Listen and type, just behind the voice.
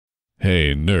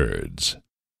Hey, nerds.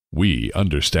 We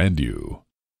understand you.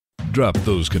 Drop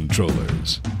those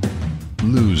controllers.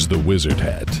 Lose the wizard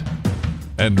hat.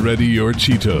 And ready your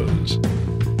Cheetos.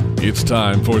 It's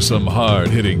time for some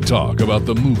hard-hitting talk about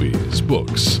the movies,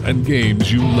 books, and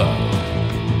games you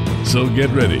love. So get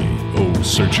ready, oh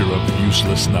searcher of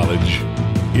useless knowledge.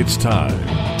 It's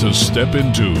time to step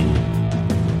into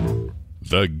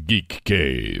the Geek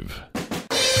Cave.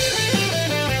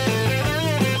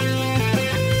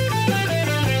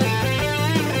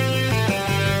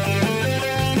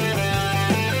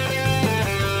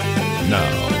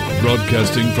 Now,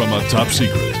 broadcasting from a top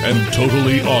secret and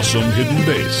totally awesome hidden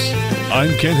base, I'm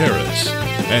Kent Harris,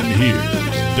 and here's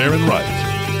Darren Wright,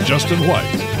 Justin White,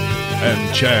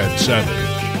 and Chad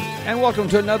Savage. And welcome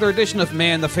to another edition of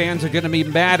Man, the Fans Are Gonna Be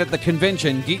Mad at the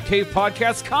Convention, Geek Cave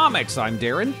Podcast Comics. I'm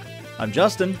Darren. I'm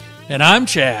Justin. And I'm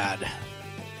Chad.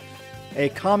 A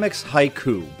comics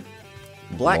haiku.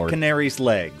 Black Lord. Canary's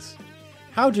legs.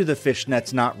 How do the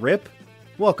fishnets not rip?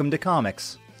 Welcome to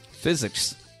comics.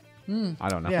 Physics. I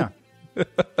don't know. Yeah.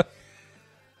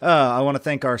 I want to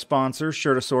thank our sponsor,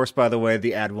 Shirtosaurus. By the way,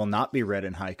 the ad will not be read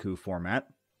in haiku format.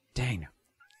 Dang.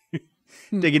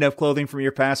 Dig enough clothing from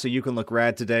your past so you can look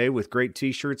rad today with great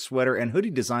t-shirts, sweater, and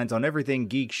hoodie designs on everything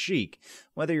geek chic.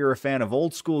 Whether you're a fan of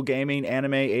old school gaming,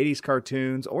 anime, 80s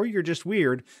cartoons, or you're just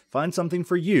weird, find something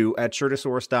for you at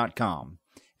Shirtosaurus.com.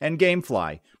 And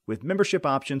Gamefly, with membership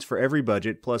options for every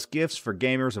budget, plus gifts for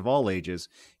gamers of all ages.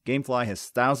 Gamefly has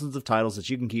thousands of titles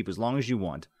that you can keep as long as you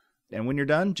want. And when you're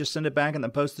done, just send it back in the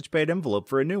postage-paid envelope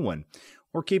for a new one.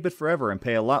 Or keep it forever and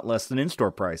pay a lot less than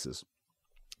in-store prices.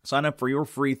 Sign up for your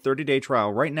free 30-day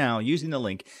trial right now using the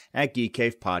link at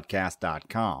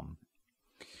geekcavepodcast.com.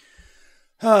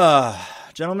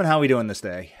 Gentlemen, how are we doing this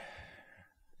day?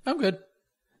 I'm good.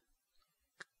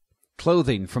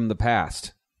 Clothing from the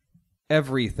past.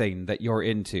 Everything that you're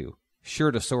into.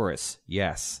 Shirtosaurus,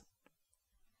 yes.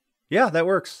 Yeah, that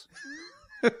works.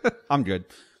 I'm good.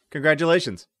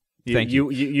 Congratulations. Thank you.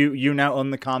 You now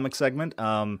own the comic segment.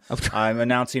 I'm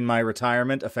announcing my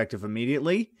retirement effective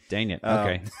immediately. Dang it.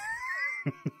 Okay.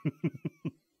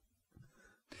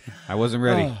 I wasn't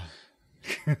ready.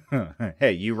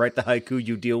 Hey, you write the haiku,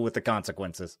 you deal with the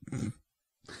consequences.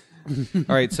 All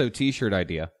right, so t-shirt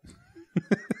idea.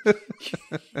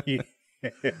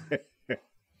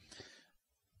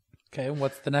 Okay, and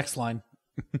what's the next line?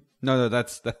 No,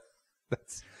 that's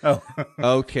Oh.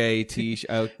 okay,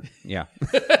 oh, yeah.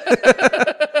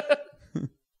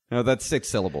 No, that's 6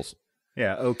 syllables.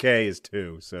 Yeah, okay is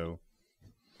 2, so.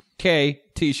 K,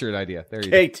 t-shirt idea. There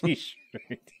you K go.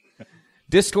 t-shirt.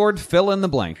 Discord, fill in the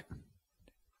blank.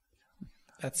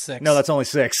 That's 6. No, that's only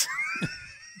 6.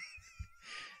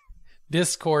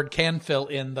 Discord can fill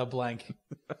in the blank.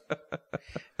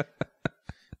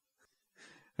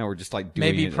 Now we're just like doing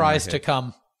Maybe it prize to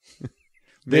come.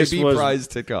 Maybe prize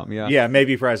to come, yeah. Yeah,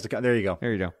 maybe prize to come. There you go.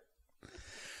 There you go.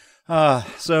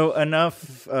 So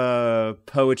enough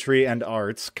poetry and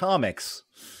arts. Comics.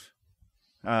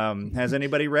 Has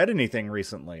anybody read anything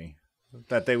recently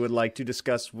that they would like to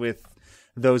discuss with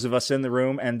those of us in the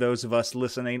room and those of us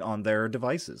listening on their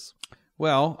devices?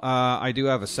 Well, I do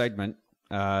have a segment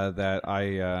that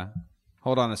I...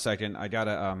 hold on a second. I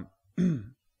gotta...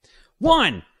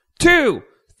 1, 2,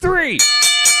 3...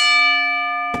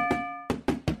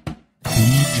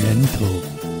 Be gentle.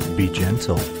 Be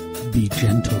gentle. Be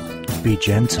gentle. Be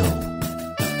gentle.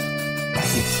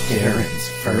 It's Darren's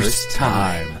first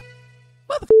time.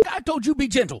 I told you be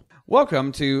gentle.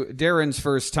 Welcome to Darren's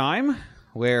First Time,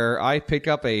 where I pick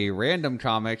up a random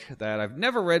comic that I've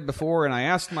never read before, and I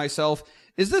ask myself,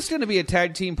 is this going to be a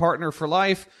tag team partner for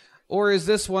life, or is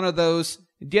this one of those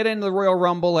get in the Royal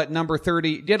Rumble at number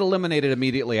 30, get eliminated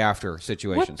immediately after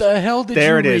situations? What the hell did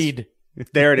There you it is. read?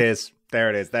 There it is. There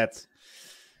it is. That's...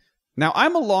 Now,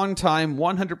 I'm a longtime,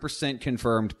 100%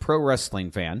 confirmed pro wrestling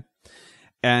fan.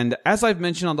 And as I've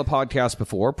mentioned on the podcast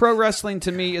before, pro wrestling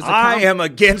to me is I am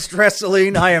against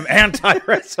wrestling. I am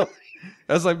anti-wrestling.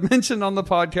 As I've mentioned on the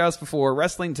podcast before,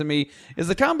 wrestling to me is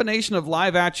a combination of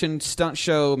live-action stunt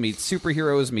show meets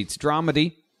superheroes meets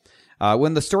dramedy.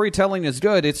 When the storytelling is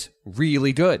good, it's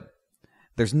really good.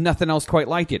 There's nothing else quite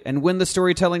like it. And when the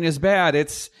storytelling is bad,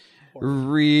 it's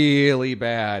really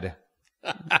bad.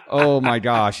 Oh my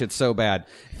gosh, it's so bad.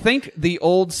 Think the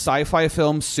old sci-fi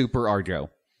film Super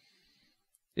Argo.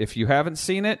 If you haven't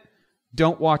seen it,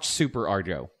 don't watch Super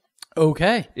Argo.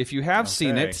 Okay. If you have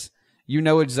seen it, you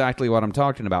know exactly what I'm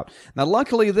talking about. Now,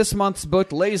 luckily, this month's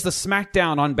book lays the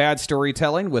smackdown on bad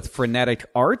storytelling with frenetic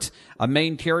art, a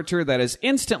main character that is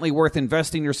instantly worth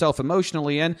investing yourself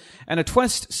emotionally in, and a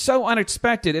twist so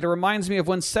unexpected it reminds me of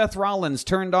when Seth Rollins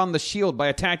turned on the Shield by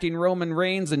attacking Roman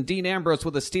Reigns and Dean Ambrose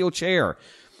with a steel chair.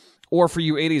 Or for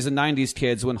you 80s and 90s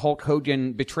kids, when Hulk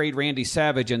Hogan betrayed Randy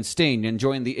Savage and Sting and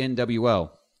joined the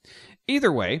NWO.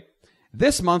 Either way,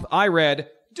 this month I read,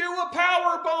 Do a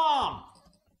Powerbomb!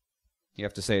 You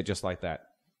have to say it just like that.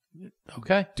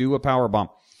 Okay. Do a Powerbomb.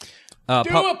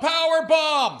 Do a power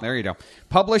bomb! There you go.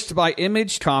 Published by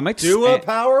Image Comics. Do a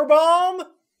Powerbomb?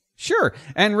 Sure.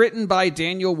 And written by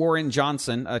Daniel Warren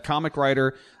Johnson, a comic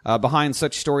writer behind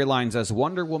such storylines as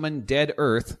Wonder Woman, Dead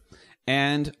Earth,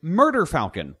 and Murder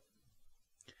Falcon.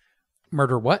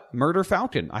 Murder what? Murder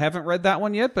Falcon. I haven't read that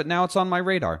one yet, but now it's on my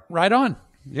radar. Right on.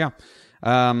 Yeah.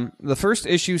 The first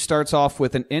issue starts off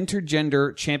with an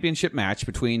intergender championship match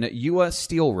between Yua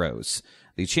Steelrose,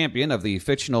 the champion of the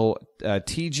fictional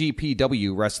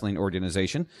TGPW wrestling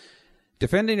organization,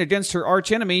 defending against her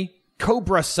archenemy,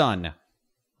 Cobra Sun.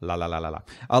 La la la la la.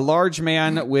 A large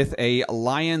man with a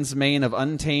lion's mane of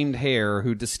untamed hair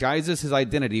who disguises his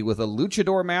identity with a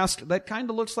luchador mask that kind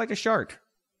of looks like a shark.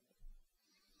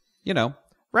 You know,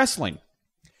 wrestling.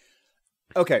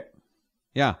 Okay.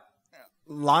 Yeah.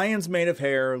 Lion's mane of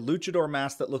hair, luchador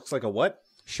mask that looks like a what?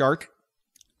 Shark.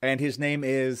 And his name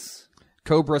is?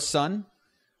 Cobra Sun.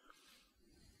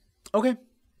 Okay.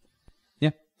 Yeah.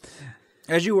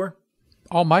 As you were.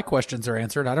 All my questions are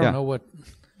answered. I don't know what...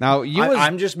 Now,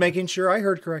 I'm just making sure I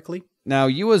heard correctly. Now,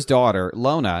 Yua's daughter,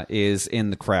 Lona, is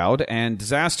in the crowd, and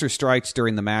disaster strikes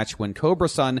during the match when Cobra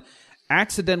Sun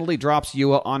accidentally drops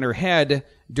Yua on her head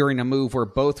during a move where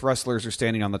both wrestlers are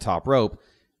standing on the top rope,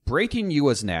 breaking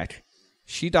Yua's neck.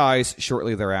 She dies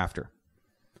shortly thereafter.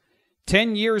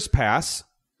 10 years pass,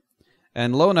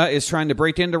 and Lona is trying to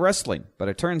break into wrestling, but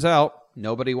it turns out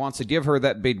nobody wants to give her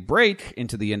that big break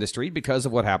into the industry because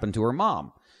of what happened to her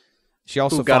mom. She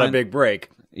also got a big break.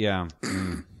 Yeah.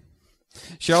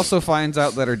 She also finds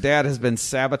out that her dad has been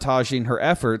sabotaging her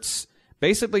efforts,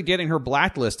 basically getting her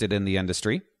blacklisted in the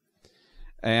industry.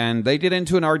 And they get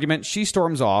into an argument. She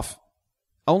storms off,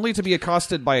 only to be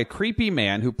accosted by a creepy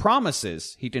man who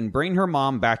promises he can bring her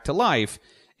mom back to life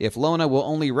if Lona will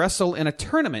only wrestle in a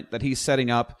tournament that he's setting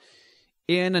up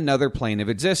in another plane of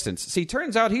existence. See,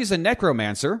 turns out he's a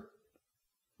necromancer.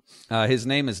 His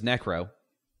name is Necro.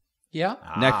 Yeah.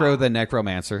 Necro the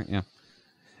Necromancer, yeah.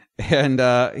 And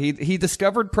he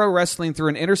discovered pro wrestling through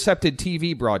an intercepted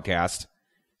TV broadcast,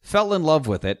 fell in love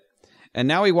with it, and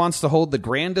now he wants to hold the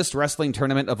grandest wrestling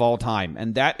tournament of all time.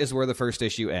 And that is where the first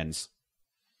issue ends.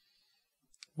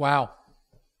 Wow.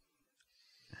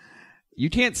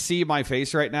 You can't see my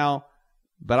face right now,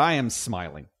 but I am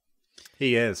smiling.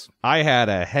 He is. I had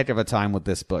a heck of a time with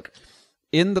this book.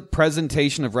 In the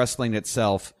presentation of wrestling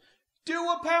itself, do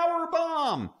a power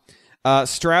bomb!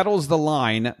 Straddles the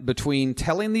line between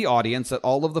telling the audience that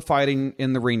all of the fighting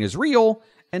in the ring is real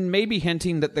and maybe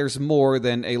hinting that there's more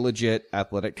than a legit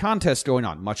athletic contest going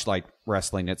on, much like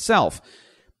wrestling itself.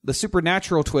 The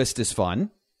supernatural twist is fun.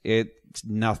 It's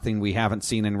nothing we haven't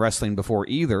seen in wrestling before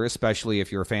either, especially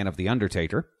if you're a fan of The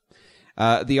Undertaker.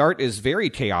 The art is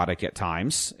very chaotic at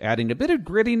times, adding a bit of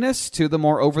grittiness to the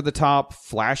more over-the-top,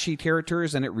 flashy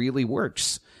characters, and it really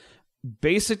works.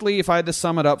 Basically, if I had to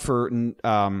sum it up for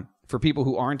people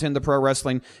who aren't into pro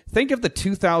wrestling, think of the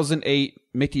 2008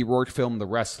 Mickey Rourke film, The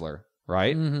Wrestler,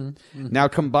 right? Mm-hmm. Mm-hmm. Now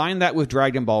combine that with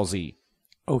Dragon Ball Z.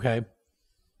 Okay.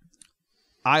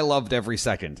 I loved every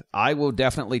second. I will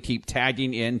definitely keep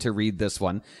tagging in to read this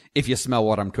one. If you smell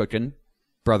what I'm cooking,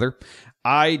 brother.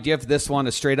 I give this one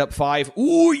a straight up 5.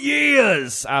 Ooh,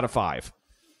 yes! Out of 5.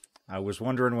 I was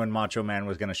wondering when Macho Man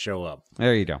was going to show up.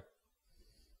 There you go.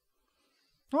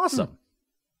 Awesome.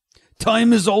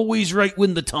 Time is always right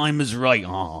when the time is right,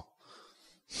 huh?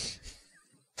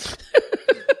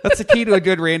 That's the key to a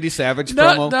good Randy Savage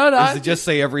promo. No, is to just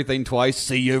say everything twice.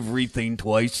 Say everything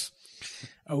twice.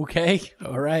 Okay.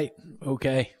 All right.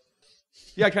 Okay.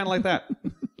 Yeah, kind of like that.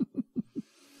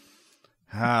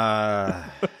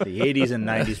 The 80s and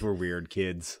 90s were weird,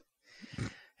 kids.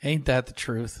 Ain't that the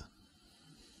truth?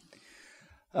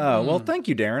 Well, thank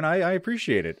you, Darren. I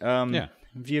appreciate it. Yeah.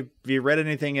 Have you read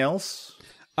anything else?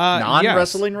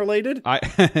 Non-wrestling related?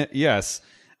 Yes.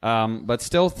 But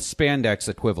still spandex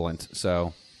equivalent.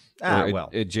 So,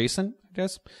 adjacent, I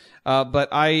guess. But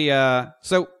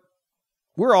so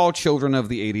we're all children of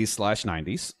the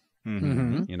 80s/90s,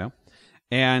 you know,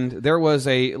 and there was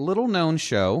a little known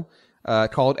show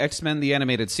called X-Men: The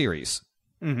Animated Series.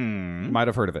 Mm-hmm. You might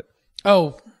have heard of it.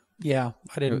 Oh, yeah.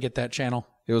 I didn't get that channel.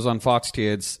 It was on Fox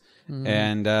Kids.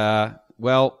 And,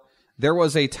 there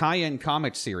was a tie-in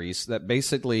comic series that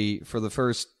basically, for the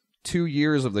first 2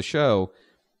 years of the show,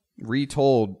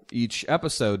 retold each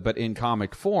episode, but in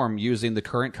comic form, using the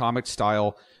current comic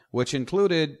style, which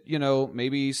included,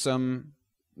 maybe some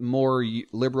more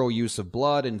liberal use of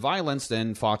blood and violence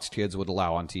than Fox Kids would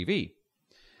allow on TV.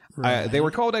 Right. They were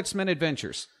called X-Men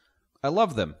Adventures. I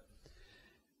love them.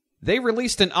 They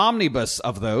released an omnibus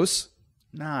of those.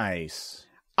 Nice.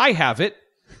 I have it.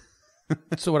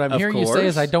 So what I'm Of hearing you say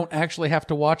is course. I don't actually have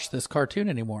to watch this cartoon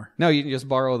anymore. No, you can just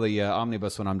borrow the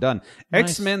omnibus when I'm done.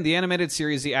 Nice. X-Men, the animated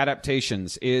series, the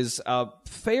adaptations, is a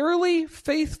fairly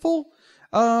faithful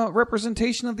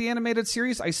representation of the animated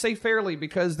series. I say fairly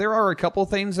because there are a couple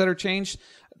things that are changed.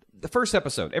 The first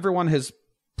episode,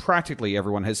 practically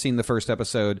everyone has seen the first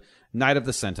episode, Night of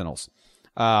the Sentinels,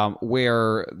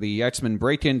 where the X-Men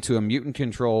break into a mutant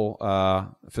control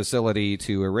facility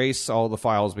to erase all the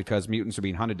files because mutants are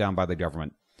being hunted down by the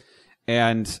government.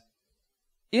 And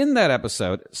in that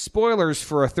episode, spoilers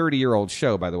for a 30-year-old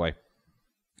show, by the way,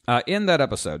 in that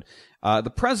episode,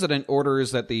 the president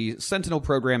orders that the Sentinel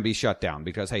program be shut down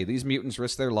because, hey, these mutants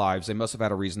risk their lives. They must have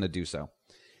had a reason to do so.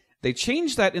 They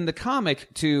changed that in the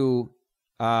comic to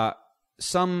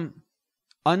some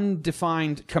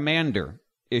undefined commander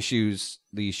issues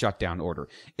the shutdown order.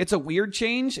 It's a weird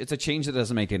change. It's a change that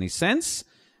doesn't make any sense,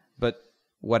 but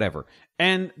whatever.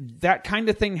 And that kind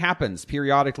of thing happens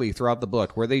periodically throughout the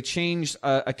book where they change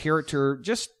a character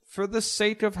just for the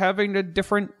sake of having a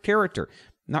different character.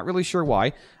 Not really sure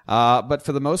why, but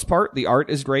for the most part, the art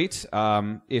is great.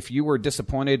 If you were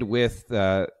disappointed with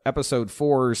Episode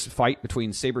 4's fight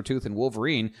between Sabretooth and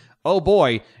Wolverine, oh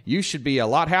boy, you should be a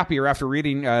lot happier after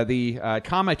reading the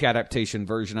comic adaptation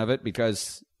version of it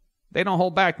because they don't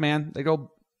hold back, man. They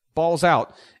go balls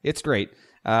out. It's great.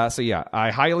 So yeah,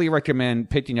 I highly recommend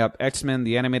picking up X-Men,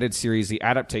 the animated series, the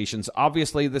adaptations.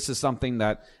 Obviously, this is something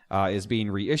that is being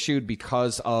reissued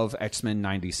because of X-Men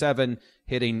 97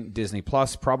 hitting Disney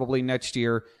Plus probably next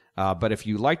year. But if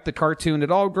you liked the cartoon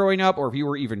at all growing up, or if you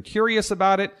were even curious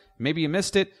about it, maybe you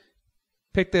missed it,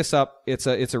 pick this up. It's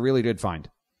a really good find.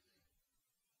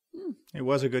 It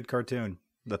was a good cartoon.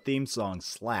 The theme song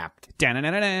slapped.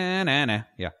 Da-na-na-na-na-na.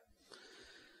 Yeah.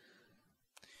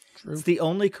 True. It's the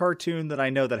only cartoon that I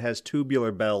know that has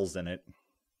tubular bells in it.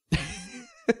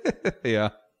 Yeah.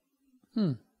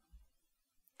 But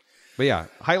yeah,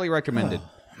 highly recommended.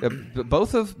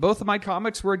 Both of my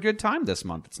comics were a good time this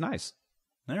month. It's nice.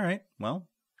 All right. Well,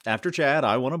 after Chad,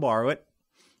 I want to borrow it.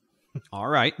 All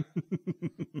right.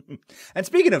 And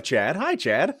speaking of Chad, hi,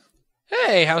 Chad.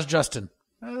 Hey, how's Justin?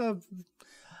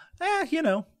 You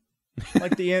know,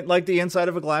 like the inside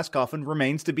of a glass coffin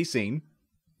remains to be seen.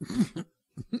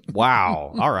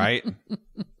 Wow. All right.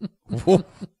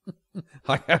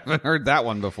 I haven't heard that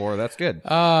one before. That's good.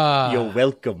 You're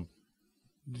welcome.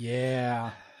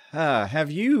 Yeah.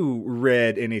 Have you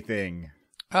read anything?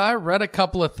 I read a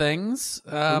couple of things.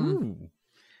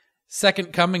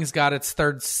 Second Coming's got its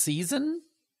third season,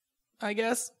 I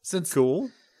guess. Since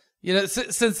Cool.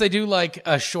 since they do like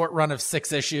a short run of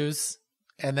 6 issues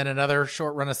and then another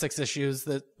short run of 6 issues,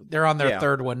 that they're on their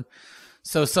third one.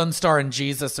 So Sunstar and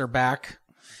Jesus are back.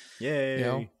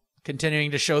 Yay.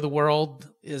 Continuing to show the world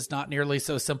is not nearly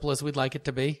so simple as we'd like it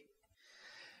to be.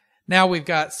 Now we've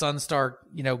got Sunstar,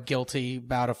 guilty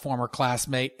about a former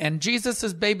classmate, and Jesus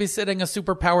is babysitting a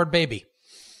super-powered baby.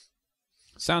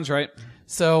 Sounds right.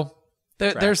 So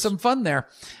there's some fun there.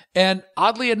 And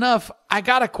oddly enough, I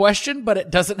got a question, but it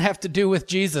doesn't have to do with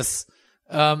Jesus.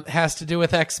 It has to do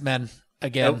with X-Men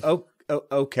again.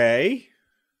 Okay.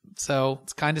 So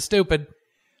it's kind of stupid.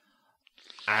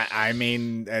 I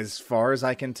mean, as far as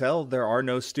I can tell, there are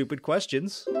no stupid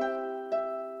questions.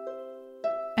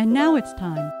 And now it's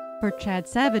time for Chad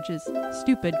Savage's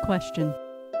Stupid Question.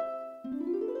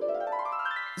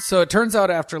 So it turns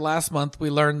out after last month, we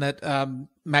learned that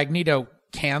Magneto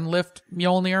can lift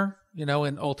Mjolnir, in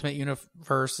Ultimate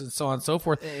Universe and so on and so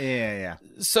forth. Yeah.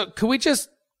 So could we just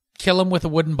kill him with a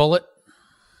wooden bullet?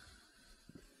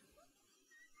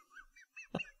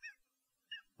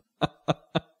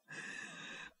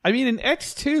 I mean, in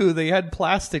X2, they had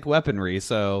plastic weaponry,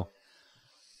 so...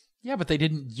 Yeah, but they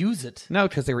didn't use it. No,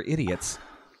 because they were idiots.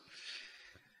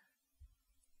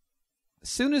 As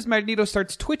soon as Magneto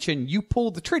starts twitching, you pull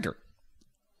the trigger.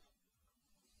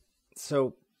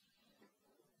 So,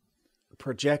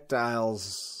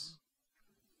 projectiles,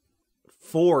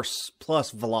 force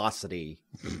plus velocity,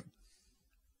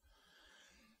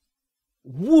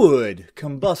 wood,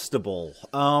 combustible.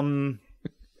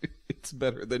 It's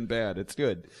better than bad. It's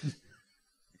good.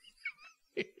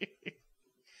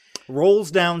 Rolls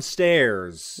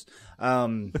downstairs.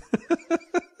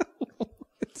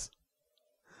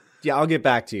 Yeah, I'll get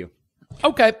back to you.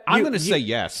 Okay. I'm going to say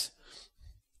yes.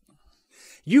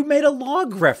 You made a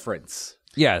log reference.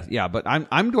 Yeah, but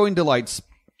I'm going to like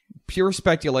pure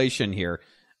speculation here.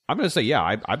 I'm going to say,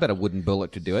 yeah, I bet a wooden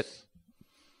bullet could do it.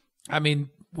 I mean,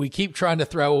 we keep trying to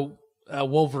throw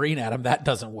Wolverine at him. That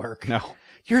doesn't work. No.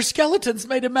 Your skeleton's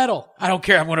made of metal. I don't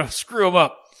care. I'm going to screw him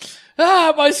up.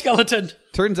 Ah, my skeleton.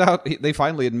 Turns out they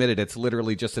finally admitted it's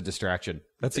literally just a distraction.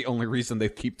 That's the only reason they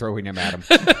keep throwing him at him.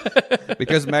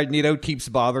 Because Magneto keeps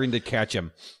bothering to catch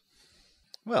him.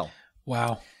 Well.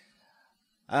 Wow.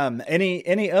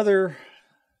 Any other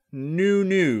new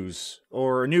news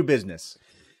or new business?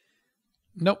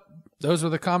 Nope. Those were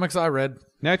the comics I read.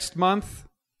 Next month,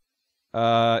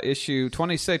 issue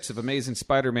 26 of Amazing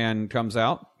Spider-Man comes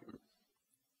out.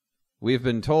 We've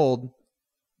been told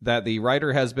that the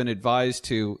writer has been advised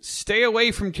to stay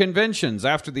away from conventions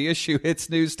after the issue hits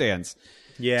newsstands.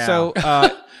 Yeah. So,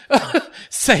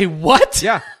 say what?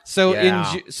 yeah. So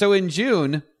Yeah. in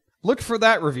June, look for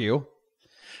that review.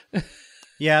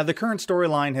 Yeah, the current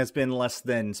storyline has been less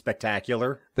than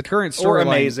spectacular. The current Or storyline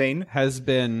amazing. has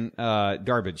been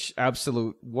garbage.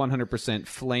 Absolute 100%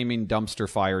 flaming dumpster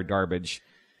fire garbage.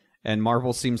 And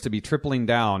Marvel seems to be tripling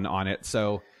down on it.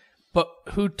 So But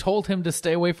who told him to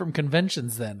stay away from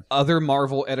conventions then? other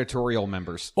Marvel editorial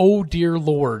members. Oh, dear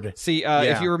Lord. See, Yeah.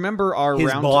 if you remember our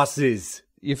His bosses.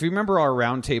 if you remember our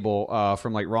roundtable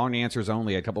from like Wrong Answers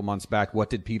Only a couple months back, what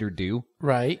did Peter do?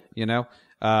 Right. You know?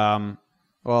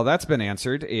 Well, that's been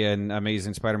answered in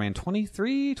Amazing Spider-Man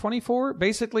 23, 24.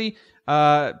 Basically,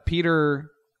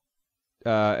 Peter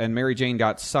and Mary Jane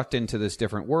got sucked into this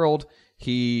different world.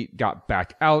 He got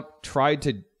back out, tried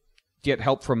to get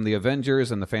help from the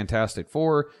Avengers and the Fantastic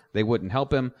Four. They wouldn't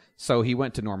help him, so he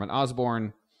went to Norman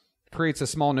Osborn, creates a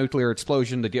small nuclear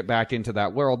explosion to get back into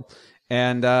that world.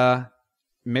 And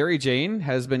Mary Jane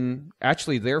has been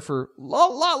actually there for a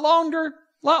lot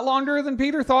longer than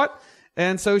Peter thought.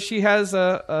 And so she has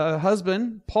a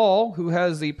husband, Paul, who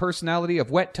has the personality of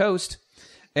wet toast,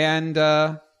 and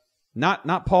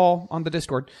not Paul on the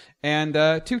Discord, and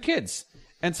 2 kids.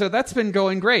 And so that's been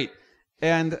going great.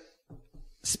 And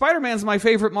Spider-Man's my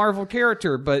favorite Marvel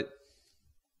character, but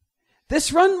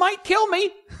this run might kill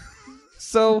me.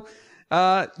 So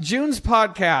June's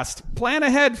podcast. Plan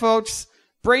ahead, folks.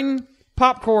 Bring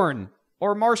popcorn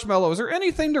or marshmallows or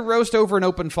anything to roast over an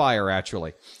open fire,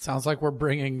 actually. Sounds like we're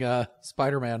bringing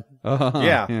Spider-Man.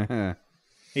 Yeah.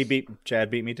 Chad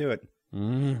beat me to it.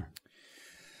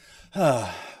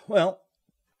 Well,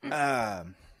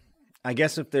 I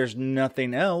guess if there's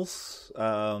nothing else,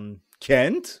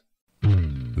 Kent?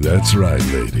 That's right,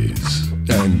 ladies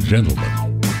and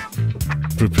gentlemen.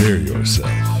 Prepare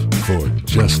yourself for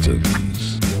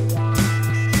Justin's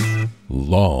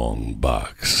Long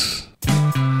Box.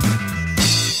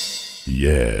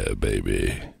 Yeah,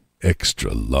 baby.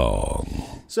 Extra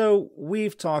long. So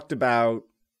we've talked about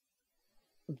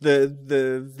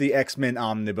the X-Men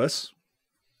omnibus.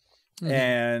 Mm-hmm.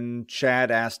 And Chad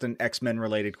asked an X-Men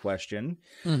related question.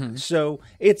 Mm-hmm. So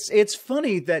it's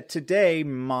funny that today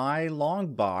my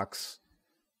long box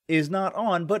is not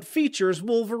on, but features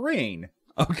Wolverine.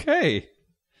 Okay.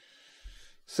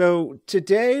 So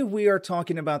today we are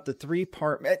talking about the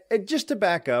 3-part... Just to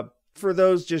back up, for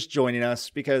those just joining us,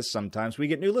 because sometimes we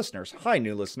get new listeners. Hi,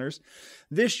 new listeners.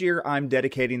 This year I'm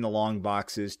dedicating the long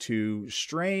boxes to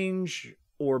strange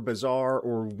or bizarre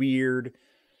or weird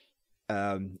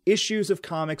issues of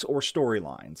comics or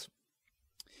storylines.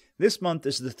 This month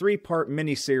is the 3-part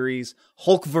miniseries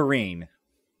Hulkverine.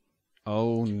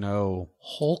 Oh no.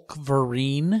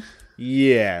 Hulkverine?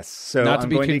 Yes. So not to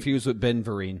be confused with Ben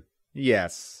Vereen.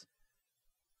 Yes.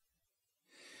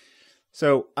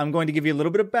 So I'm going to give you a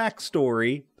little bit of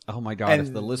backstory. Oh my god,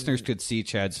 if the listeners could see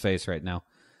Chad's face right now.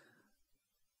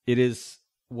 It is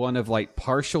one of like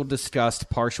partial disgust,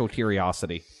 partial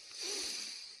curiosity.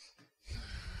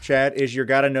 Chad, is your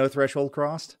gotta know threshold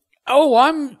crossed? Oh,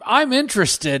 I'm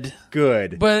interested.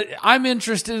 Good. But I'm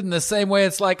interested in the same way.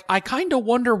 It's like, I kind of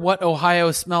wonder what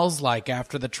Ohio smells like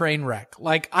after the train wreck.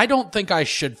 Like, I don't think I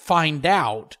should find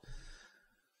out,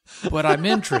 but I'm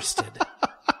interested.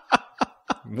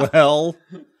 Well,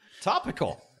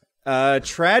 topical.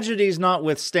 Tragedies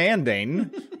notwithstanding,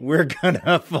 we're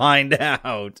gonna find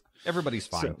out. Everybody's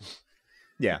fine.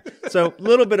 So a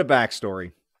little bit of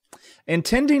backstory.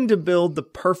 Intending to build the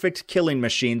perfect killing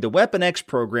machine, the Weapon X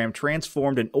program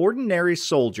transformed an ordinary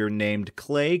soldier named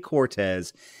Clay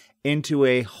Cortez into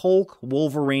a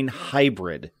Hulk-Wolverine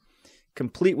hybrid,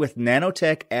 complete with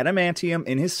nanotech adamantium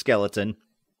in his skeleton,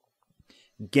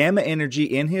 gamma energy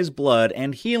in his blood,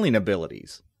 and healing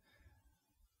abilities,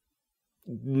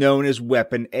 known as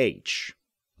Weapon H.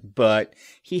 But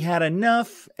he had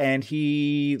enough, and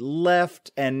he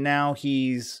left, and now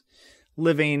he's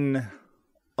living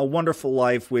a wonderful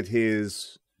life with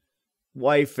his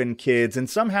wife and kids, and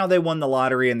somehow they won the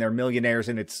lottery and they're millionaires,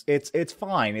 and it's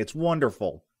fine. It's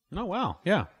wonderful. Oh, wow.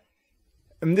 Yeah.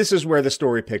 And this is where the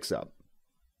story picks up.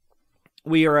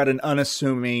 We are at an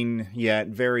unassuming yet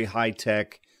very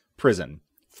high-tech prison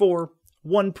for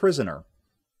one prisoner.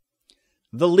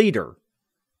 The leader.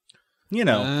 You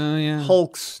know, Yeah.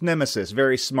 Hulk's nemesis,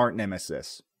 very smart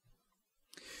nemesis.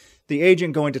 The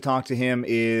agent going to talk to him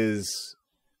is,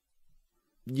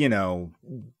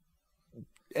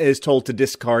 is told to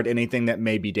discard anything that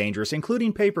may be dangerous,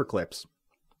 including paper clips.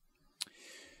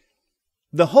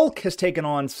 The Hulk has taken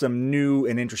on some new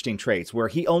and interesting traits, where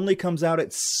he only comes out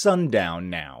at sundown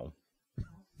now.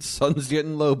 Sun's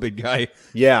getting low, big guy.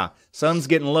 Yeah, sun's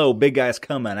getting low, big guy's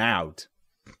coming out.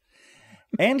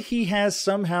 And he has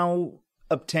somehow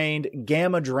obtained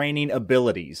gamma-draining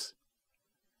abilities.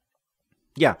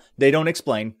 Yeah, they don't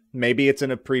explain. Maybe it's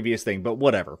in a previous thing, but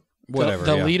whatever.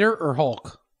 The leader or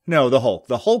Hulk? No, the Hulk.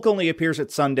 The Hulk only appears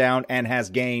at sundown and has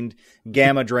gained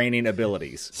gamma-draining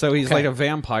abilities. So he's like a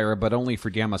vampire, but only for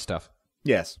gamma stuff.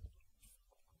 Yes.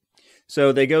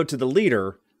 So they go to the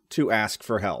leader to ask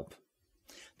for help.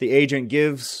 The agent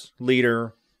gives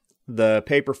leader the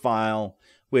paper file,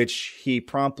 which he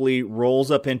promptly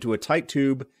rolls up into a tight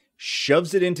tube,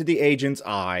 shoves it into the agent's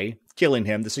eye, killing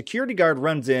him. The security guard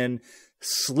runs in,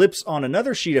 slips on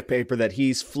another sheet of paper that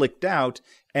he's flicked out,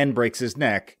 and breaks his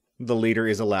neck. The leader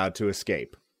is allowed to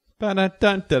escape.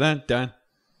 Ba-dun-dun-dun-dun-dun.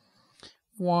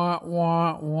 Wah,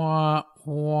 wah, wah,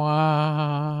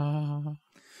 wah.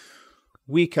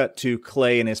 We cut to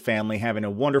Clay and his family having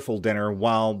a wonderful dinner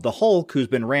while the Hulk, who's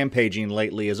been rampaging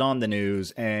lately, is on the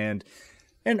news, and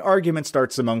an argument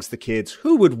starts amongst the kids.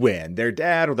 Who would win, their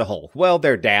dad or the Hulk? Well,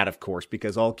 their dad, of course,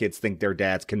 because all kids think their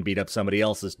dads can beat up somebody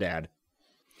else's dad.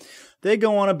 They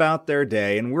go on about their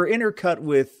day, and we're intercut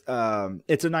with,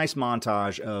 it's a nice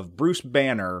montage of Bruce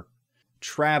Banner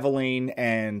traveling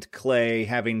and Clay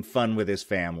having fun with his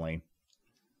family.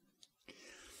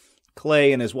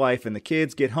 Clay and his wife and the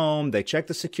kids get home. They check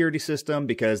the security system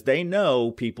because they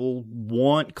know people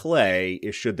want Clay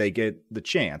should they get the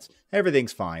chance.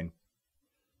 Everything's fine.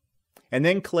 And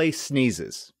then Clay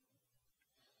sneezes.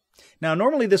 Now,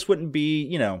 normally this wouldn't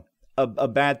be, a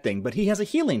bad thing, but he has a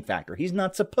healing factor. He's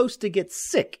not supposed to get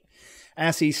sick.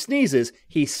 As he sneezes,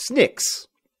 he snicks,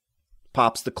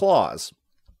 pops the claws.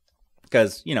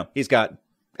 Because, he's got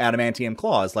adamantium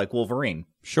claws like Wolverine.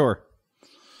 Sure.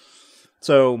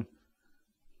 So,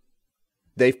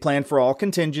 they've planned for all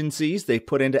contingencies. They've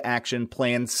put into action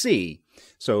Plan C.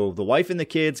 So, the wife and the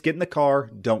kids get in the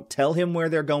car, don't tell him where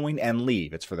they're going, and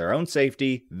leave. It's for their own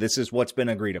safety. This is what's been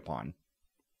agreed upon.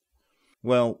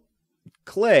 Well,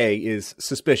 Clay is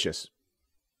suspicious.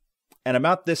 And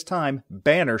about this time,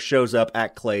 Banner shows up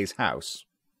at Clay's house.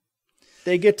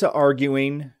 They get to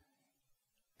arguing,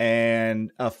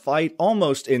 and a fight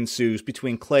almost ensues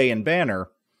between Clay and Banner.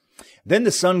 Then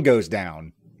the sun goes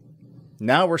down.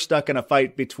 Now we're stuck in a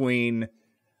fight between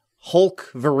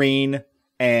Hulkverine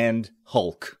and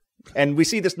Hulk. And we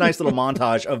see this nice little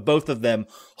montage of both of them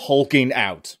hulking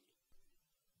out.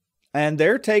 And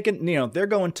they're they're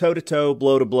going toe-to-toe,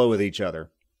 blow-to-blow with each other.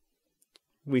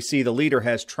 We see the leader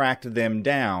has tracked them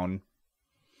down,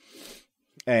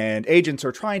 and agents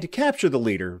are trying to capture the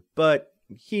leader, but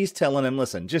he's telling him,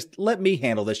 listen, just let me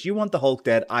handle this. You want the Hulk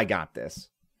dead? I got this.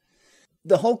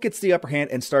 The Hulk gets the upper hand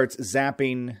and starts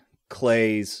zapping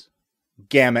Clay's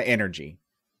gamma energy.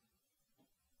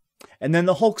 And then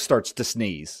the Hulk starts to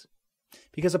sneeze.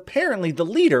 Because apparently the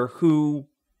leader, who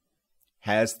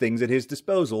has things at his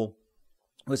disposal,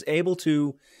 was able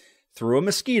to, through a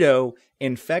mosquito,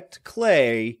 infect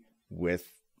Clay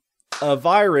with a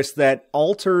virus that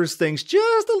alters things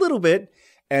just a little bit,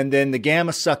 and then the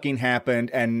gamma sucking happened,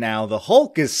 and now the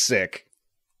Hulk is sick.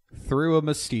 Through a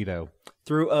mosquito.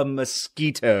 Through a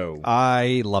mosquito.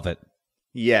 I love it.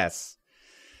 Yes.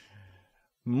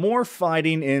 More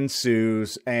fighting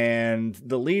ensues, and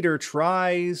the leader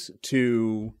tries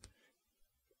to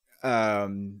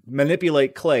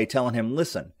manipulate Clay, telling him,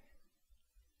 listen,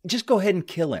 just go ahead and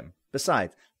kill him.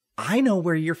 Besides, I know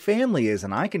where your family is,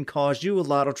 and I can cause you a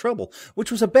lot of trouble.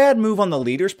 Which was a bad move on the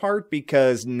leader's part,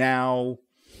 because now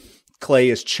Clay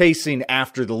is chasing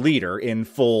after the leader in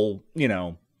full,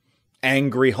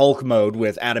 angry Hulk mode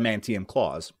with adamantium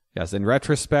claws. Yes, in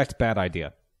retrospect, bad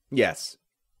idea. Yes.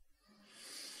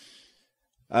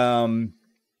 As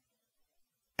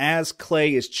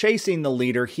Clay is chasing the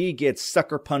leader, he gets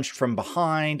sucker punched from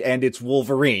behind, and it's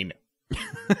Wolverine.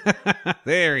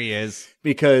 There he is.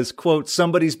 Because, quote,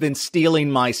 somebody's been stealing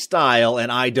my style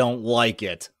and I don't like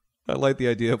it. I like the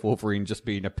idea of Wolverine just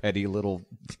being a petty little...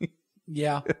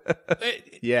 Yeah.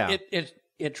 Yeah.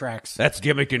 It tracks. That's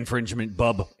gimmick infringement,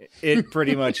 bub. It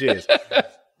pretty much is.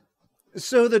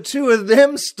 So the two of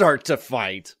them start to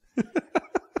fight,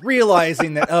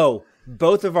 realizing that, oh,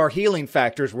 both of our healing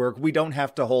factors work. We don't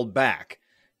have to hold back.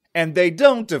 And they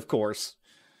don't, of course,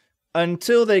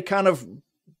 until they kind of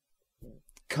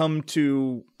come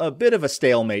to a bit of a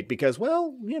stalemate because,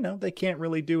 well, they can't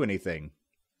really do anything.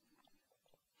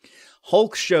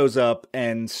 Hulk shows up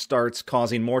and starts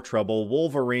causing more trouble.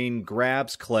 Wolverine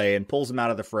grabs Clay and pulls him out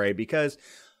of the fray because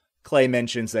Clay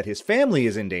mentions that his family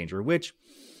is in danger, which,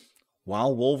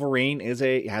 while Wolverine has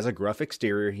a gruff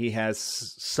exterior, he has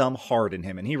some heart in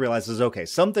him, and he realizes, okay,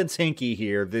 something's hinky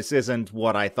here. This isn't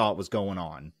what I thought was going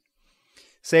on.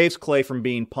 Saves Clay from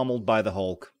being pummeled by the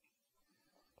Hulk,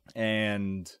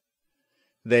 and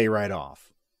they ride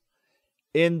off.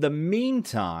 In the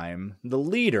meantime, the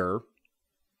leader,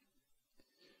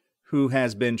 who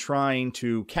has been trying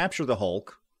to capture the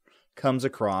Hulk, comes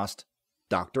across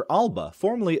Dr. Alba,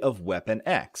 formerly of Weapon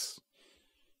X.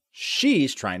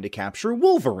 She's trying to capture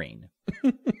Wolverine.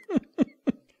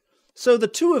 So the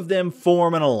two of them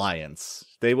form an alliance.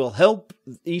 They will help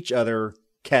each other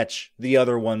catch the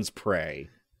other one's prey.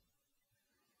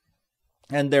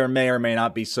 And there may or may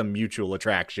not be some mutual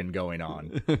attraction going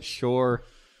on. Sure.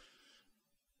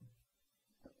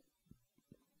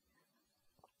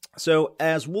 So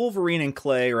as Wolverine and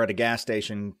Clay are at a gas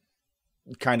station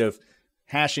kind of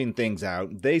hashing things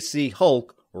out, they see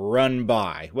Hulk run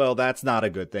by. Well, that's not a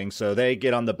good thing, so they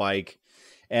get on the bike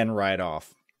and ride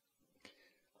off.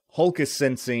 Hulk is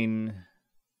sensing...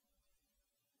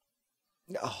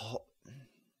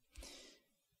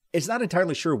 It's not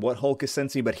entirely sure what Hulk is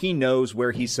sensing, but he knows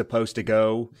where he's supposed to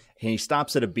go. He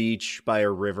stops at a beach by a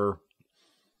river,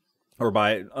 or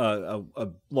by a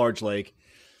large lake,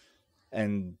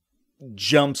 and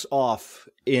jumps off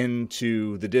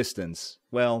into the distance.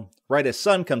 Well, right as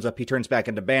sun comes up, he turns back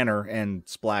into Banner and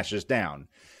splashes down.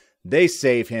 They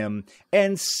save him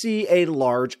and see a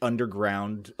large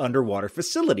underwater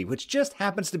facility, which just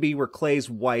happens to be where Clay's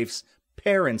wife's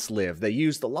parents live. They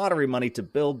used the lottery money to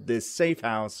build this safe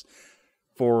house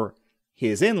for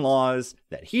his in-laws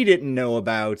that he didn't know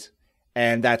about,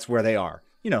 and that's where they are.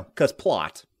 'Cause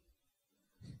plot.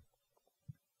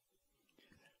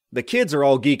 The kids are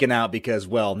all geeking out because,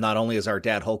 well, not only is our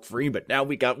dad Hulkverine, but now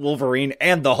we got Wolverine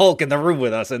and the Hulk in the room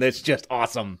with us, and it's just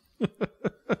awesome.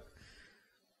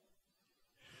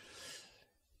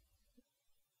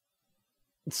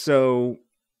 So,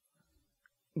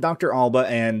 Dr. Alba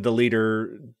and the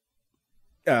leader,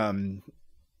 through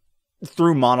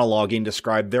monologuing,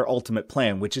 describe their ultimate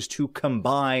plan, which is to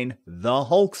combine the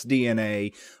Hulk's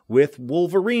DNA with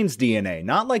Wolverine's DNA.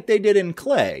 Not like they did in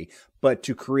Clay, but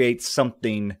to create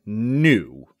something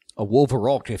new. A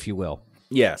Wolverine, if you will.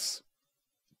 Yes.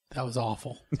 That was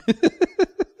awful.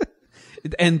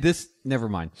 And this, never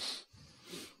mind.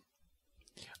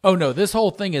 Oh no, this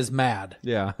whole thing is mad.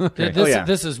 Yeah. Okay.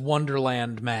 This is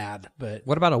Wonderland mad, but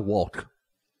What about a Walk?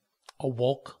 a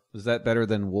Wulk? Is that better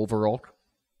than Wolverine?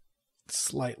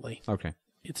 Slightly. Okay.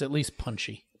 It's at least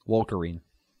punchy. Wolverine.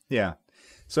 Yeah.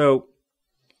 So,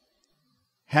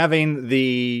 having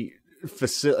the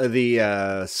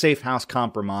safe house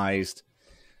compromised,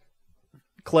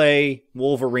 Clay,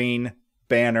 Wolverine,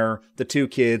 Banner, the two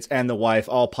kids, and the wife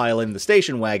all pile in the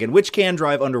station wagon, which can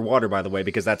drive underwater, by the way,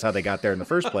 because that's how they got there in the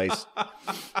first place,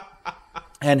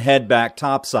 and head back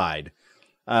topside,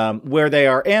 where they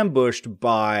are ambushed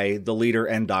by the leader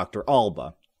and Dr.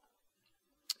 Alba.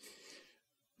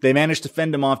 They manage to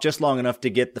fend him off just long enough to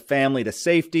get the family to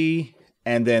safety,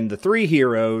 and then the three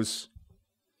heroes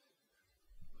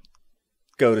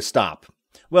go to stop.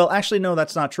 Well, actually, no,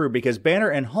 that's not true, because Banner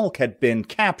and Hulk had been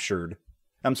captured.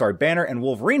 Banner and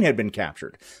Wolverine had been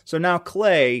captured. So now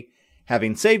Clay,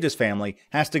 having saved his family,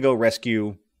 has to go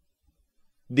rescue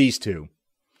these two.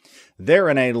 They're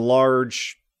in a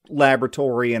large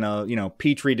laboratory in a,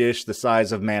 petri dish the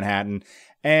size of Manhattan,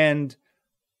 and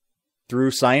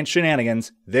through science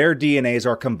shenanigans, their DNAs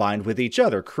are combined with each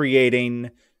other,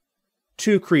 creating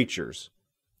two creatures.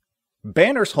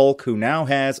 Banner's Hulk, who now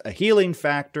has a healing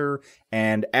factor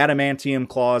and adamantium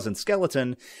claws and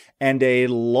skeleton, and a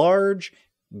large,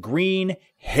 green,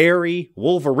 hairy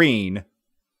Wolverine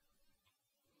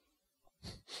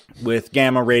with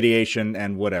gamma radiation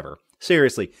and whatever.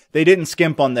 Seriously, they didn't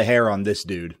skimp on the hair on this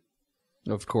dude.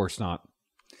 Of course not.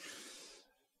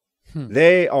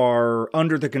 They are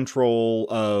under the control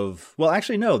of... Well,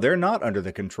 actually, no, they're not under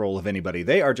the control of anybody.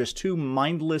 They are just two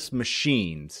mindless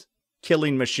machines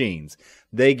killing machines.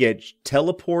 They get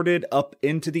teleported up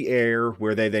into the air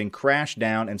where they then crash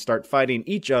down and start fighting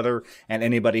each other and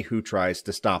anybody who tries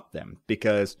to stop them.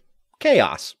 Because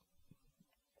chaos.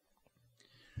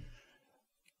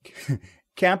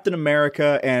 Captain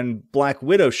America and Black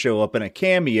Widow show up in a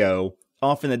cameo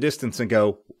off in the distance and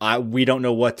go, we don't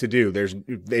know what to do.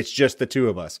 It's just the two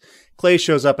of us. Clay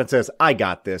shows up and says, I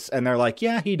got this. And they're like,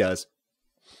 yeah, he does.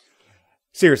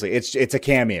 Seriously, it's a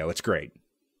cameo. It's great.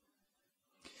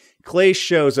 Clay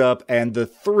shows up and the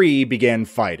three begin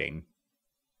fighting.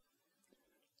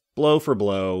 Blow for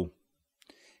blow.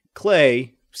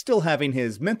 Clay, still having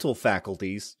his mental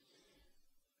faculties,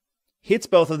 hits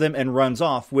both of them and runs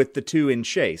off with the two in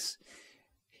chase.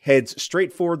 Heads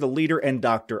straight for the leader and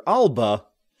Dr. Alba,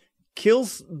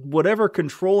 kills whatever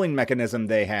controlling mechanism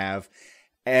they have,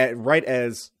 right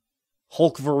as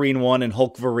Hulkverine 1 and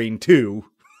Hulkverine 2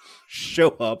 show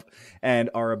up and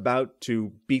are about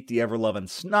to beat the ever-loving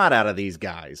snot out of these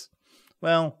guys.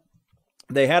 Well,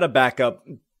 they had a backup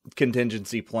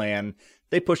contingency plan.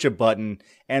 They push a button,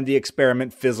 and the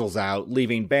experiment fizzles out,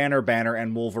 leaving Banner,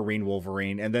 and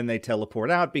Wolverine, and then they teleport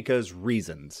out because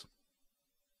reasons.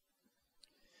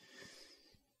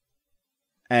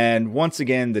 And once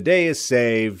again, the day is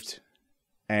saved,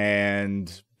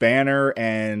 and Banner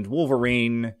and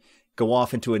Wolverine go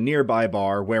off into a nearby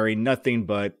bar wearing nothing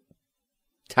but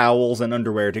towels and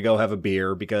underwear to go have a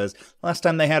beer, because last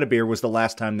time they had a beer was the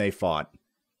last time they fought.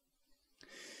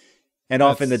 And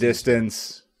off in the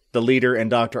distance, the leader and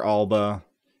Dr. Alba,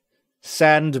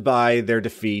 saddened by their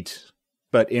defeat,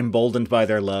 but emboldened by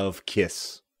their love,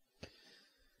 kiss.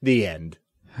 The end.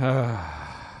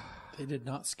 They did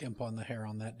not skimp on the hair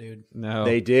on that dude. No.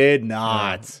 They did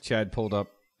not. Chad pulled up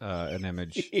an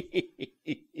image.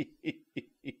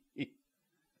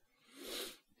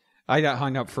 I got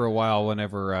hung up for a while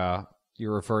whenever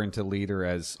you're referring to Leader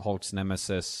as Hulk's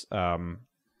nemesis. I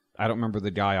don't remember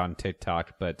the guy on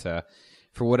TikTok, but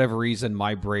for whatever reason,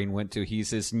 my brain went to he's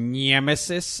his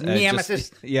nemesis.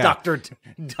 Nemesis. Yeah. Dr.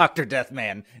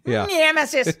 Deathman. Yeah.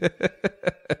 Nemesis.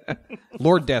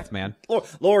 Lord Deathman.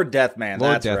 Lord Deathman.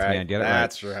 Lord That's Deathman, right. get it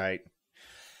That's right.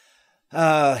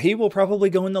 He will probably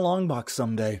go in the long box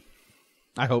someday.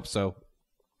 I hope so.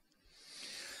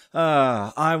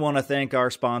 I want to thank our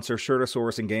sponsor,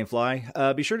 Shirtosaurus and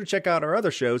Gamefly. Be sure to check out our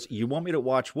other shows. You Want Me to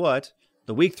Watch What?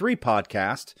 The Week 3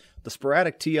 podcast, the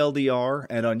Sporadic TLDR,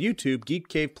 and on YouTube, Geek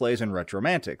Cave Plays and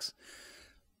Retromantics.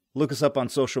 Look us up on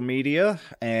social media,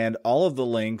 and all of the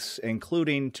links,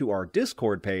 including to our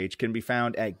Discord page, can be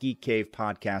found at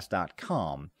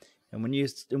geekcavepodcast.com. And when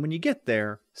you get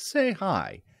there, say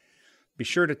hi. Be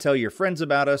sure to tell your friends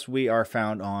about us. We are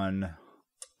found on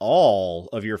all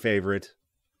of your favorite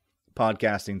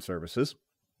podcasting services.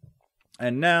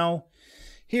 And now,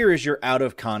 here is your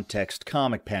out-of-context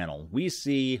comic panel. We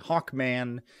see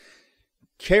Hawkman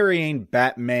carrying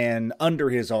Batman under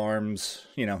his arms.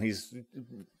 You know,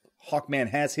 Hawkman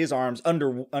has his arms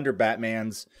under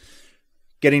Batman's,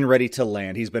 getting ready to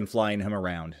land. He's been flying him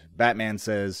around. Batman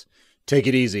says, "Take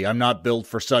it easy. I'm not built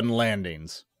for sudden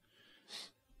landings."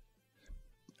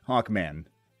 Hawkman,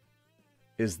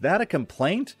 is that a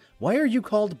complaint? Why are you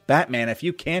called Batman if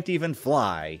you can't even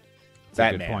fly? That's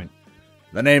Batman. a good point.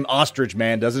 The name Ostrich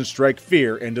Man doesn't strike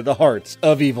fear into the hearts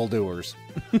of evildoers.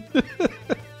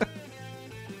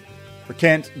 For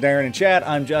Kent, Darren, and Chad,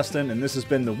 I'm Justin, and this has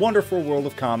been the wonderful world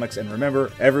of comics. And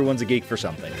remember, everyone's a geek for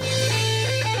something.